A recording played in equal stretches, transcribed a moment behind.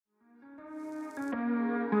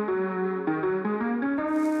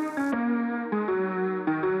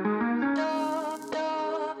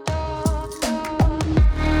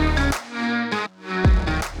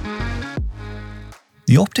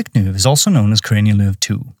The optic nerve is also known as cranial nerve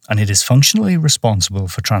 2, and it is functionally responsible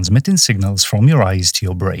for transmitting signals from your eyes to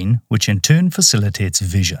your brain, which in turn facilitates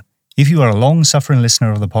vision. If you are a long-suffering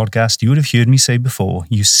listener of the podcast, you would have heard me say before,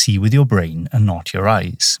 you see with your brain and not your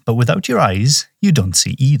eyes. But without your eyes, you don't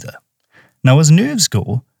see either. Now, as nerves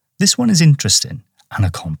go, this one is interesting and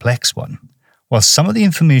a complex one. While some of the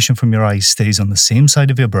information from your eyes stays on the same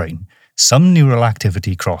side of your brain, some neural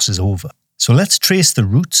activity crosses over. So let's trace the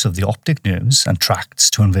roots of the optic nerves and tracts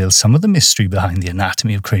to unveil some of the mystery behind the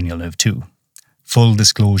anatomy of cranial nerve 2. Full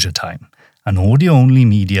disclosure time. An audio-only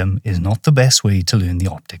medium is not the best way to learn the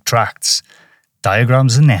optic tracts.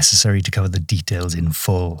 Diagrams are necessary to cover the details in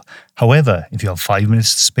full. However, if you have 5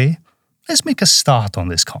 minutes to spare, let's make a start on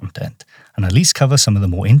this content and at least cover some of the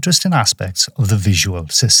more interesting aspects of the visual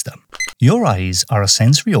system. Your eyes are a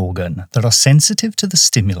sensory organ that are sensitive to the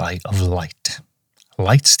stimuli of light.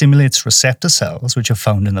 Light stimulates receptor cells which are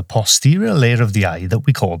found in the posterior layer of the eye that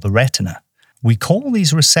we call the retina. We call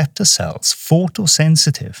these receptor cells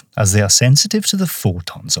photosensitive as they are sensitive to the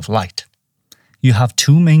photons of light. You have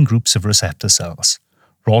two main groups of receptor cells: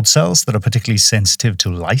 rod cells that are particularly sensitive to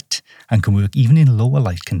light and can work even in lower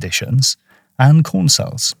light conditions, and cone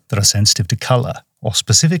cells that are sensitive to colour, or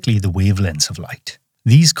specifically the wavelengths of light.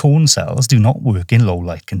 These cone cells do not work in low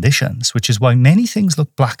light conditions, which is why many things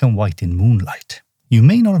look black and white in moonlight. You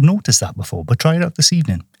may not have noticed that before, but try it out this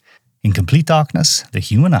evening. In complete darkness, the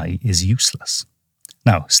human eye is useless.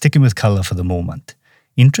 Now, sticking with colour for the moment.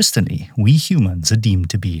 Interestingly, we humans are deemed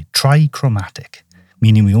to be trichromatic,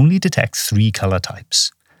 meaning we only detect 3 colour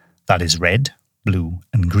types. That is red, blue,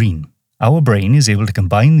 and green. Our brain is able to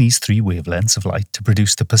combine these 3 wavelengths of light to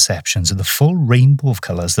produce the perceptions of the full rainbow of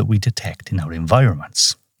colours that we detect in our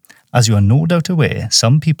environments. As you are no doubt aware,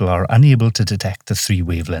 some people are unable to detect the 3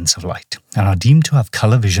 wavelengths of light and are deemed to have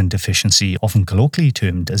colour vision deficiency, often colloquially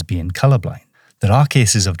termed as being colourblind. There are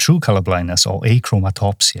cases of true colour blindness or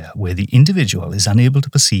achromatopsia where the individual is unable to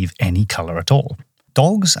perceive any colour at all.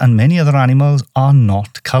 Dogs and many other animals are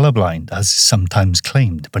not colourblind, as is sometimes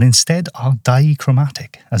claimed, but instead are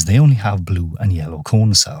dichromatic, as they only have blue and yellow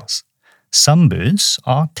cone cells. Some birds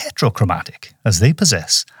are tetrachromatic, as they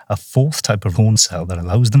possess a 4th type of cone cell that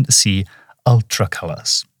allows them to see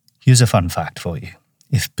ultracolours. Here's a fun fact for you.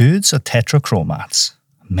 If birds are tetrachromats,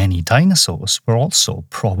 many dinosaurs were also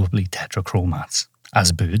probably tetrachromats,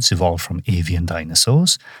 as birds evolved from avian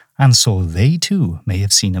dinosaurs, and so they too may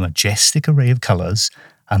have seen a majestic array of colours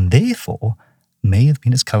and therefore may have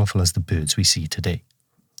been as colourful as the birds we see today.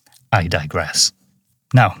 I digress.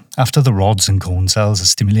 Now, after the rods and cone cells are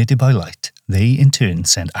stimulated by light, they in turn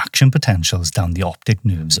send action potentials down the optic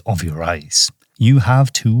nerves of your eyes. You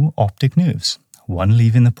have 2 optic nerves, one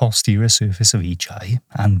leaving the posterior surface of each eye,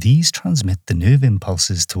 and these transmit the nerve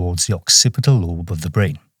impulses towards the occipital lobe of the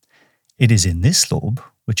brain. It is in this lobe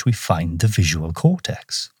which we find the visual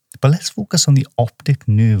cortex. But let's focus on the optic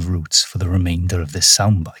nerve roots for the remainder of this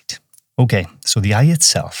soundbite. Okay, so the eye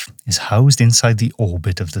itself is housed inside the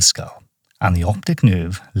orbit of the skull, and the optic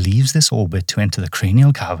nerve leaves this orbit to enter the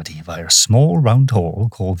cranial cavity via a small round hole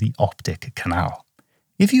called the optic canal.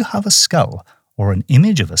 If you have a skull or an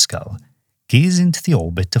image of a skull, gaze into the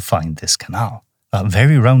orbit to find this canal. That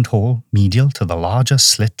very round hole, medial to the larger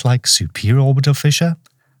slit-like superior orbital fissure,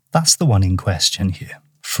 that's the one in question here.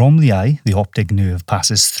 From the eye, the optic nerve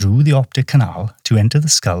passes through the optic canal to enter the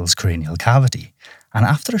skull's cranial cavity, and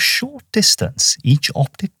after a short distance, each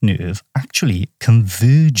optic nerve actually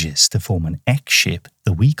converges to form an X shape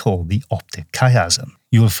that we call the optic chiasm.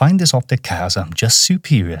 You will find this optic chiasm just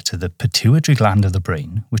superior to the pituitary gland of the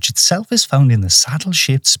brain, which itself is found in the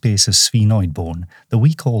saddle-shaped space of sphenoid bone that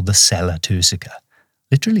we call the sella turcica,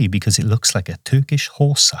 literally because it looks like a Turkish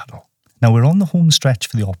horse saddle. Now we're on the home stretch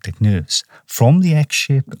for the optic nerves. From the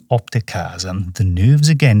X-shaped optic chiasm, the nerves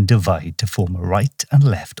again divide to form a right and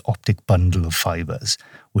left optic bundle of fibres,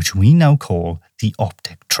 which we now call the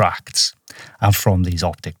optic tracts. And from these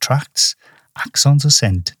optic tracts, axons are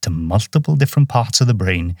sent to multiple different parts of the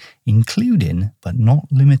brain, including, but not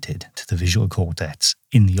limited to, the visual cortex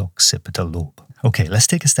in the occipital lobe. Okay, let's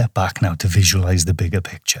take a step back now to visualise the bigger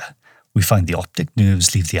picture. We find the optic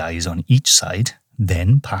nerves leave the eyes on each side,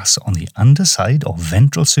 then pass on the underside or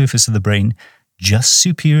ventral surface of the brain, just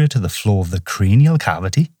superior to the floor of the cranial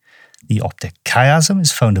cavity. The optic chiasm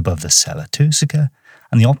is found above the sella turcica,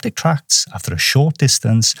 and the optic tracts, after a short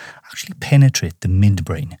distance, actually penetrate the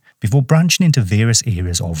midbrain before branching into various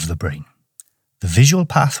areas of the brain. The visual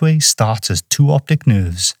pathway starts as 2 optic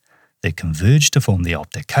nerves. They converge to form the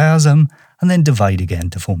optic chiasm, and then divide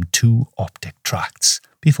again to form 2 optic tracts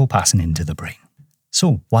before passing into the brain.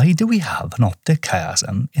 So why do we have an optic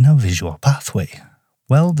chiasm in our visual pathway?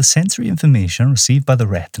 Well, the sensory information received by the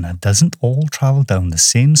retina doesn't all travel down the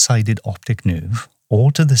same-sided optic nerve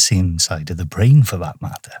or to the same side of the brain for that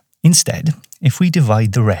matter. Instead, if we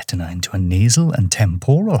divide the retina into a nasal and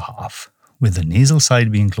temporal half, with the nasal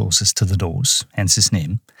side being closest to the nose, hence its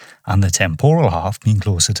name, and the temporal half being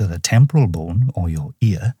closer to the temporal bone or your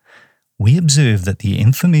ear, we observe that the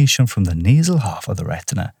information from the nasal half of the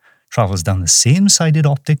retina travels down the same-sided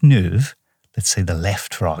optic nerve, let's say the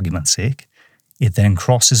left for argument's sake. It then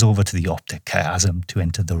crosses over to the optic chiasm to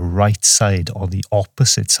enter the right side or the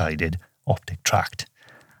opposite-sided optic tract,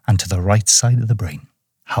 and to the right side of the brain.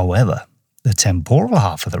 However, the temporal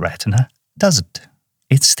half of the retina doesn't.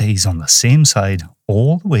 It stays on the same side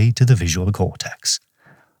all the way to the visual cortex.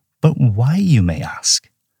 But why, you may ask?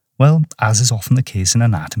 Well, as is often the case in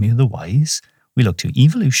anatomy of the wise, we look to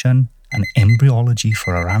evolution and embryology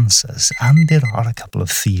for our answers, and there are a couple of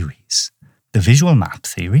theories. The visual map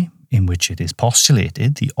theory, in which it is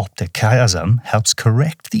postulated the optic chiasm helps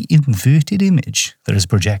correct the inverted image that is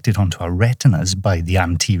projected onto our retinas by the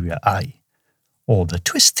anterior eye. Or the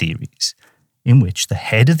twist theories, in which the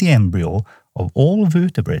head of the embryo of all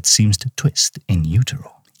vertebrates seems to twist in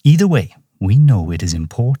utero. Either way, we know it is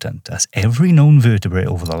important, as every known vertebrate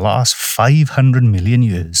over the last 500 million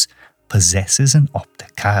years possesses an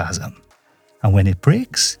optic chiasm. And when it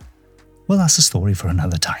breaks, well, that's a story for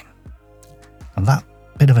another time. And that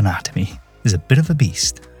bit of anatomy is a bit of a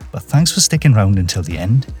beast, but thanks for sticking around until the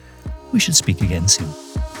end. We should speak again soon.